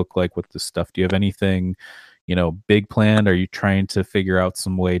future look like with this stuff? Do you have anything, big planned? Are you trying to figure out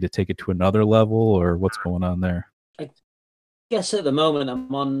some way to take it to another level, or what's going on there? I guess at the moment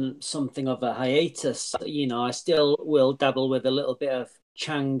I'm on something of a hiatus. I still will dabble with a little bit of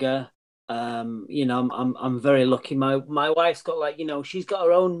Changa. I'm very lucky. My wife's got she's got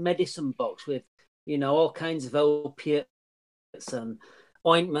her own medicine box with, all kinds of opiates and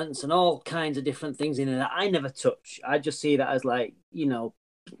ointments and all kinds of different things in it that I never touch. I just see that as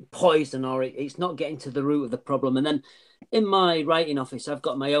poison, or it's not getting to the root of the problem. And then in my writing office, I've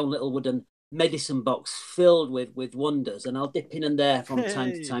got my own little wooden medicine box filled with wonders, and I'll dip in and there from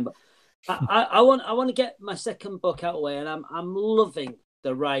time to time. But I want to get my second book out of the way, and I'm loving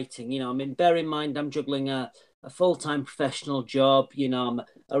the writing. Bear in mind I'm juggling a full-time professional job. I'm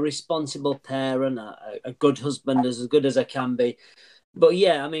a responsible parent, a good husband, as good as I can be. But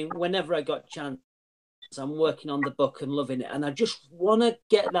yeah, whenever I got a chance, I'm working on the book and loving it, and I just want to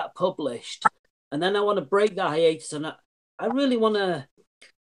get that published, and then I want to break that hiatus, and I really want to,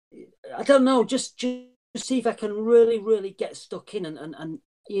 I don't know, just see if I can really get stuck in and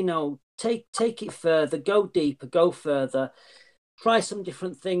take it further, go deeper, go further. Try some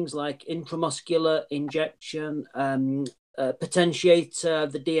different things like intramuscular injection, potentiate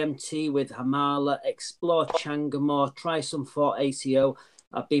the DMT with Hamala, explore Changa more, try some 4-ACO.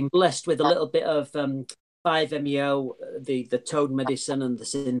 I've been blessed with a little bit of 5-MeO, the toad medicine and the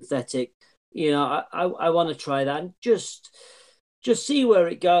synthetic. I want to try that and just see where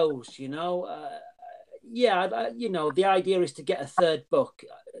it goes. The idea is to get a third book.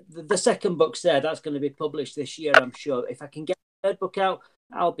 The second book's there. That's going to be published this year, I'm sure. If I can get third book out,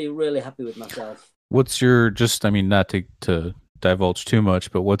 I'll be really happy with myself. What's your, not to divulge too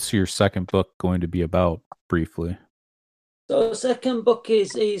much, but what's your second book going to be about, briefly? So the second book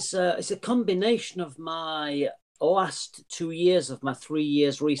is it's a combination of my last 2 years of my 3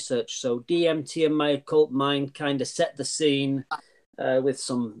 years research. So DMT and my occult mind kind of set the scene with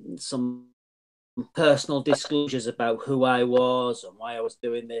some personal disclosures about who I was and why I was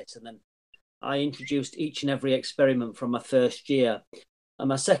doing this, and then I introduced each and every experiment from my first year. And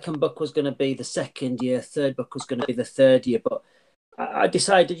my second book was going to be the second year, third book was going to be the third year. But I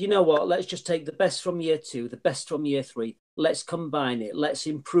decided, you know what, let's just take the best from year 2, the best from year 3. Let's combine it. Let's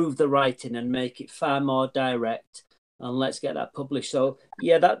improve the writing and make it far more direct. And let's get that published. So,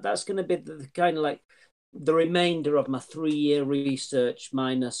 yeah, that's going to be the kind of the remainder of my 3-year research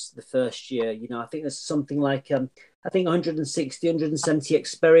minus the first year. I think there's something like 160, 170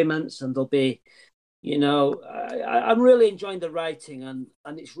 experiments, and there'll be, I'm really enjoying the writing, and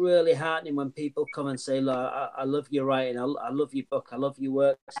it's really heartening when people come and say, look, I love your writing, I love your book, I love your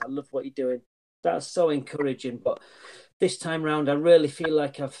work, I love what you're doing. That's so encouraging. But this time round, I really feel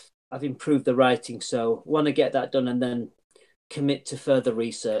like I've improved the writing, so want to get that done and then commit to further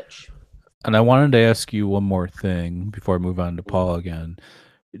research. And I wanted to ask you one more thing before I move on to Paul again.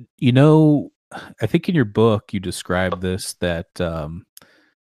 I think in your book you described this, that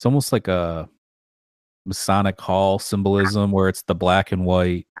it's almost like a Masonic hall symbolism, where it's the black and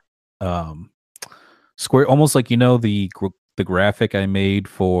white square, almost like the graphic I made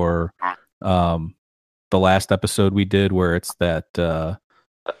for the last episode we did, where it's that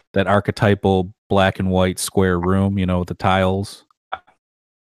archetypal black and white square room, with the tiles.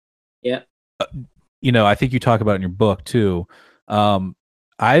 Yeah. I think you talk about it in your book too.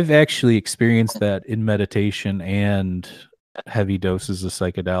 I've actually experienced that in meditation and heavy doses of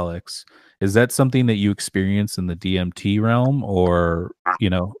psychedelics. Is that something that you experience in the DMT realm, or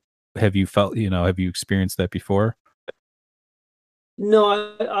have you experienced that before?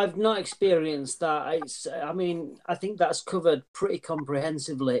 No, I've not experienced that. I think that's covered pretty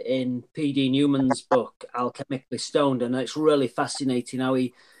comprehensively in P.D. Newman's book, Alchemically Stoned, and it's really fascinating how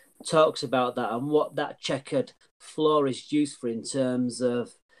he talks about that and what that checkered floor is used for in terms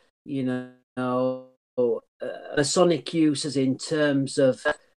of, Masonic uses in terms of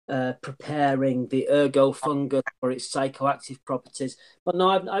preparing the ergo fungus for its psychoactive properties. But no,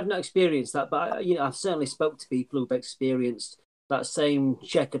 I've not experienced that. But I've certainly spoke to people who've experienced that same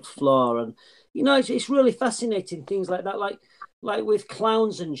checkered floor, and it's really fascinating things like that, like with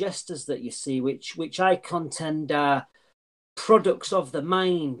clowns and jesters that you see, which I contend are products of the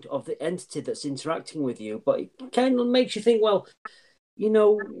mind of the entity that's interacting with you. But it kind of makes you think, well,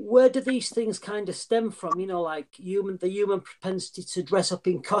 where do these things kind of stem from? Like the human propensity to dress up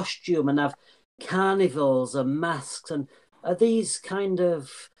in costume and have carnivals and masks, and are these kind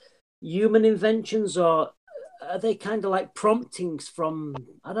of human inventions, or are they kind of like promptings from,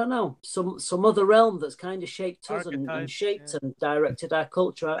 I don't know, some other realm that's kind of shaped us and shaped and directed our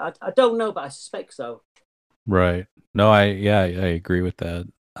culture? I don't know, but I suspect so. Right. No, I agree with that.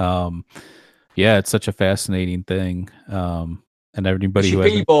 It's such a fascinating thing. And everybody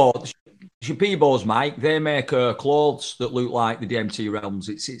Shipibos, Mike, they make clothes that look like the DMT realms.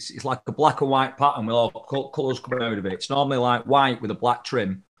 It's like a black and white pattern with all colours coming out of it. It's normally like white with a black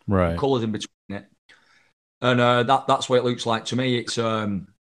trim, right? Colours in between it. And that's what it looks like to me. It's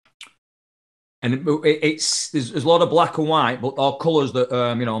there's a lot of black and white, but all colours that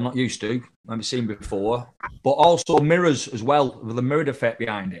I'm not used to, I've seen before. But also mirrors as well, with the mirrored effect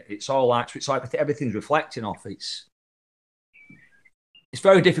behind it. It's like everything's reflecting off. It's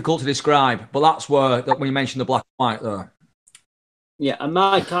very difficult to describe, but that's when you mentioned the black and white there. Yeah, and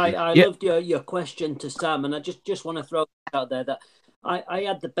Mike, I loved your question to Sam, and I just want to throw out there that I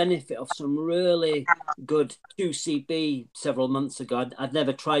had the benefit of some really good 2CB several months ago. I'd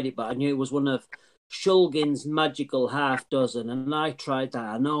never tried it, but I knew it was one of Shulgin's magical half dozen, and I tried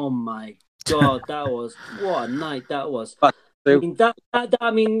that, and oh my God, what a night that was. I mean, that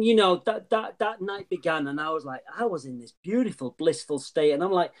night began, and I was in this beautiful, blissful state, and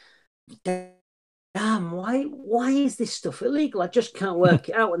I'm like, damn, why is this stuff illegal? I just can't work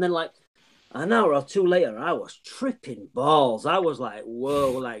it out. And then, like, an hour or two later, I was tripping balls. I was like,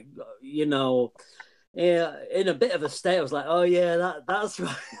 whoa, like, in a bit of a state. I was like, oh yeah, that's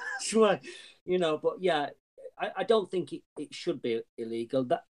right, that's right, But yeah, I don't think it should be illegal.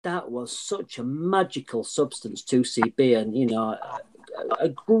 That was such a magical substance, 2CB, and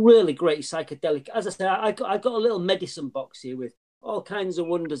a really great psychedelic. As I said, I got a little medicine box here with all kinds of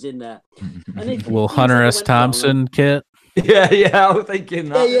wonders in there. And if little Hunter S. Thompson kit. Yeah, I was thinking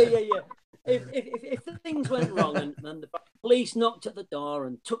that. Yeah. If things went wrong and the police knocked at the door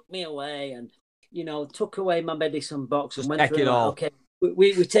and took me away and took away my medicine box and went through, okay,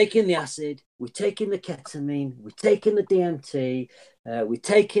 we're taking the acid, we're taking the ketamine, we're taking the DMT, we're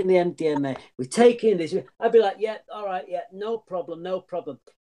taking the MDMA, we're taking this. I'd be like, yeah, all right, yeah, no problem.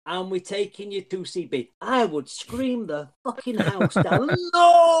 And we're taking you 2CB. I would scream the fucking house down.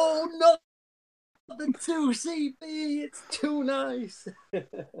 No, not the 2CB. It's too nice.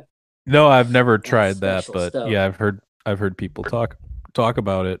 No, I've never tried that, but stuff. Yeah, I've heard people talk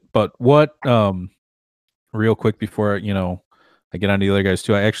about it. But what, real quick before I get on to the other guys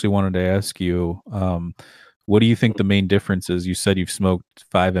too, I actually wanted to ask you, what do you think the main difference is? You said you've smoked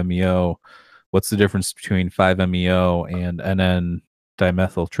 5-MeO. What's the difference between 5-MeO and NN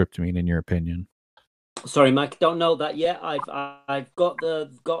dimethyltryptamine, in your opinion? Sorry, Mike, don't know that yet. I've got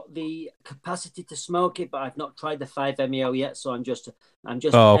the capacity to smoke it, but I've not tried the 5-MeO yet. So I'm just.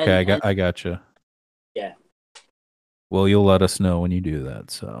 Oh, okay, I got you. Yeah. Well, you'll let us know when you do that.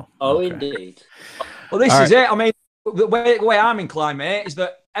 So. Oh, okay. Indeed. Well, this is it. I mean, the way I'm inclined, mate, is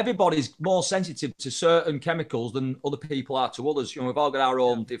that everybody's more sensitive to certain chemicals than other people are to others. We've all got our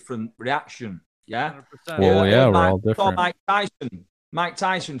own different reaction. Yeah. 100%. Well, yeah, we're all different. Mike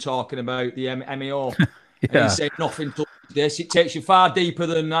Tyson talking about the MEO. Yeah. And he's saying nothing to this. It takes you far deeper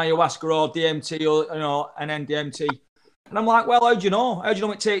than ayahuasca or DMT or an NDMT. And I'm like, well, how do you know? How do you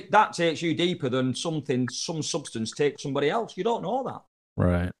know that takes you deeper than some substance takes somebody else? You don't know that.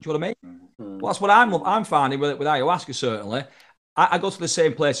 Right. Do you know what I mean? Well, that's what I'm finding with ayahuasca, certainly. I go to the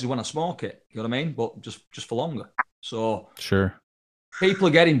same places when I smoke it. You know what I mean? But just for longer. So sure. People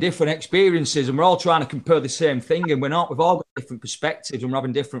are getting different experiences, and we're all trying to compare the same thing, and we're not. We've all got different perspectives, and we're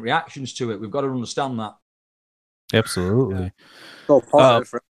having different reactions to it. We've got to understand that. Absolutely. So positive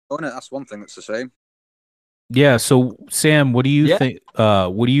for everyone, that's one thing that's the same. Yeah. So Sam, what do you Yeah. think?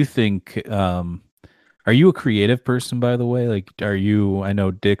 What do you think? Are you a creative person, by the way? Like, are you? I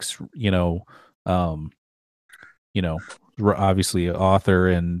know Dick's, obviously an author,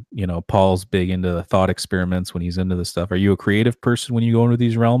 and Paul's big into the thought experiments when he's into this stuff. Are you a creative person when you go into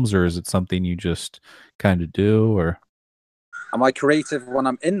these realms, or is it something you just kind of do? Or am I creative when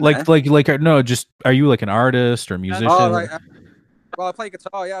I'm in like, there? no, just are you like an artist or musician? Oh, right. Well, I play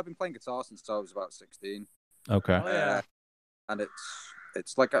guitar. Yeah, I've been playing guitar since I was about 16. Okay. Oh, yeah. And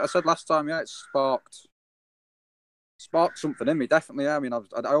it's like I said last time. Yeah, it sparked something in me. Definitely. Yeah. I mean, I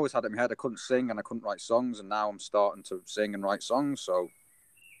always had it in my head. I couldn't sing and I couldn't write songs, and now I'm starting to sing and write songs. So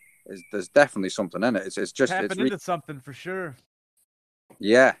there's definitely something in it. It's just Tapping into something for sure.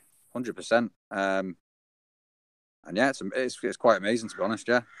 Yeah, 100%. And yeah, it's quite amazing, to be honest.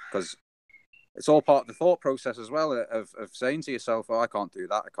 Yeah, because it's all part of the thought process as well of saying to yourself, "Oh, I can't do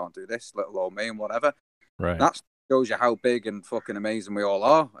that. I can't do this. Little old me and whatever." Right. That shows you how big and fucking amazing we all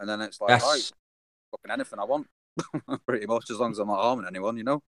are. And then it's like, Yes. right, fucking anything I want, pretty much, as long as I'm not harming anyone,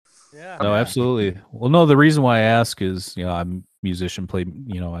 Yeah. No, absolutely. Well, no, the reason why I ask is, I'm a musician, played,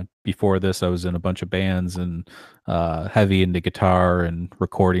 before this, I was in a bunch of bands and heavy into guitar and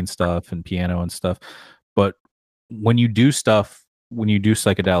recording stuff and piano and stuff. But when you do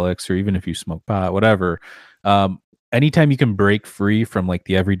psychedelics, or even if you smoke pot, whatever, anytime you can break free from like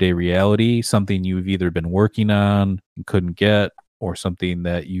the everyday reality, something you've either been working on and couldn't get, or something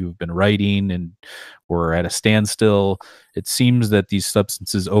that you've been writing and were at a standstill, it seems that these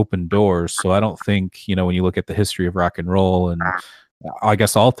substances open doors. So I don't think, when you look at the history of rock and roll, and I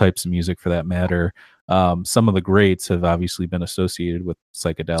guess all types of music for that matter, some of the greats have obviously been associated with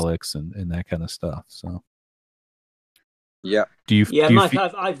psychedelics and that kind of stuff. So Yeah. Mike,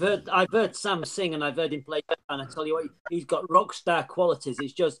 I've heard Sam sing, and I've heard him play, and I tell you what, he's got rock star qualities.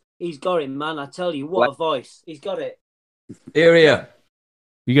 It's just, he's got it, man. I tell you, what a voice. He's got it. Here.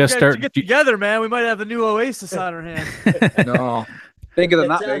 You guys start get together, man. We might have the new Oasis on our hands. No. Bigger than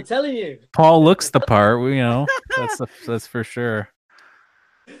that, I'm telling you. Paul looks the part, that's for sure.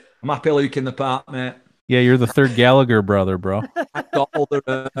 I'm happy looking the part, mate. Yeah, you're the third Gallagher brother, bro. I've got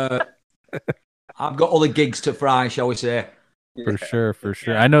other gigs to fry, shall we say? For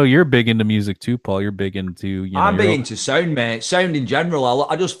sure. I know you're big into music too, Paul. You're big into, I'm big into sound, mate. Sound in general.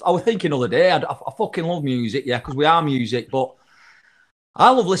 I was thinking the other day, I fucking love music, yeah, because we are music, but I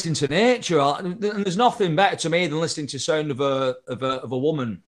love listening to nature, and there's nothing better to me than listening to sound of a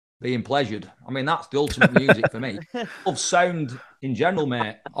woman being pleasured. I mean, that's the ultimate music for me. I love sound in general,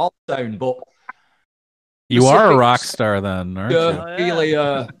 mate. All sound, but you are a rock star then, aren't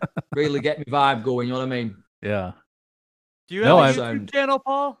you? Really get me vibe going, you know what I mean? Yeah. Do you have a YouTube channel,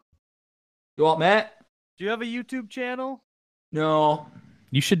 Paul? You what, mate? Do you have a YouTube channel? No.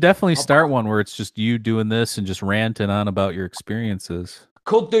 You should definitely start one where it's just you doing this and just ranting on about your experiences.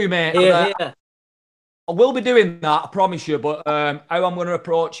 Could do, mate. Yeah. I will be doing that, I promise you. But how I'm going to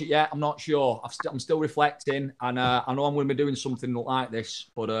approach it yet, I'm not sure. I'm still reflecting, and I know I'm going to be doing something like this.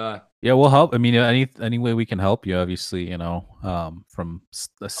 But yeah, we'll help. I mean, any way we can help you, obviously, from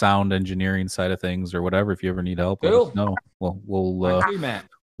the sound engineering side of things or whatever. If you ever need help, let us know. We'll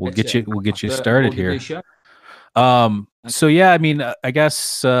get you started here. So yeah, I mean, I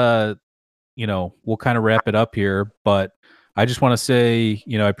guess we'll kind of wrap it up here, but I just want to say,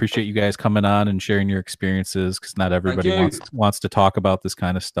 I appreciate you guys coming on and sharing your experiences, because not everybody wants to talk about this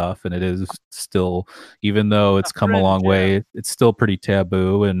kind of stuff, and it is still, even though it's come a long way, it's still pretty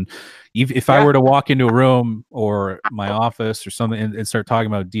taboo. And if I were to walk into a room or my office or something and start talking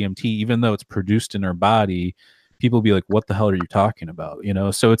about DMT, even though it's produced in our body, people will be like, what the hell are you talking about?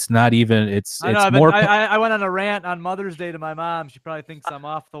 So it's not even, it's more. I went on a rant on Mother's Day to my mom. She probably thinks I'm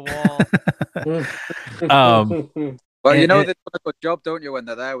off the wall. Well, they do a good job, don't you, when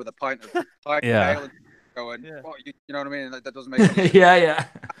they're there with a pint of ale and going, what, you know what I mean? That doesn't make any sense. Yeah.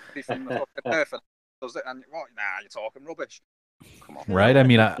 From the fucking earth, and does it? And what? Nah, you're talking rubbish. Come on. Right? I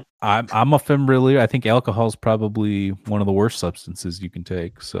mean, I'm a firm believer. I think alcohol is probably one of the worst substances you can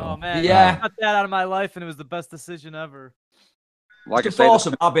take. So, oh man, I got that out of my life, and it was the best decision ever. Like it's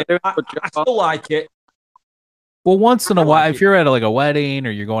awesome. I still like it. Well, once in a while, if you're at a wedding or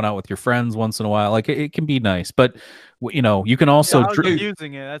you're going out with your friends once in a while, like it can be nice. But you can also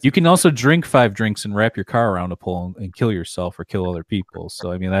drink 5 drinks and wrap your car around a pole and kill yourself or kill other people.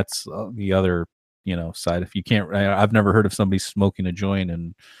 So I mean, that's the other side. If you can't, I've never heard of somebody smoking a joint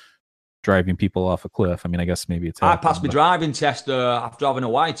and driving people off a cliff. I mean, I guess maybe it's. I passed my driving test after having a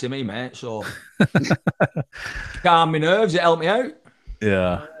white to me, mate. So calm my nerves, it helped me out.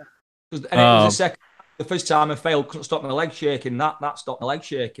 Yeah. And it was the second the first time I failed, couldn't stop my legs shaking. That stopped my legs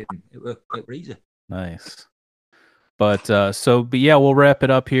shaking. It were easy. Nice. But yeah, we'll wrap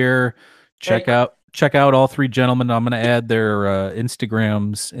it up here. Check out all three gentlemen. I'm going to add their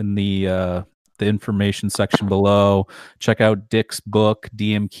Instagrams in the information section below. Check out Dick's book,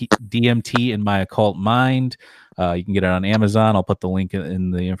 DMT in My Occult Mind. You can get it on Amazon. I'll put the link in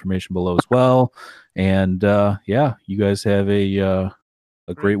the information below as well. And yeah, you guys have a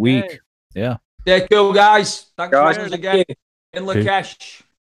great week. Yeah. Yeah, cool, guys. Thanks Guys, for again. In Lakesh.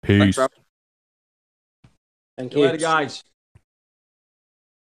 Peace. Thanks, Thank See you you. later, guys.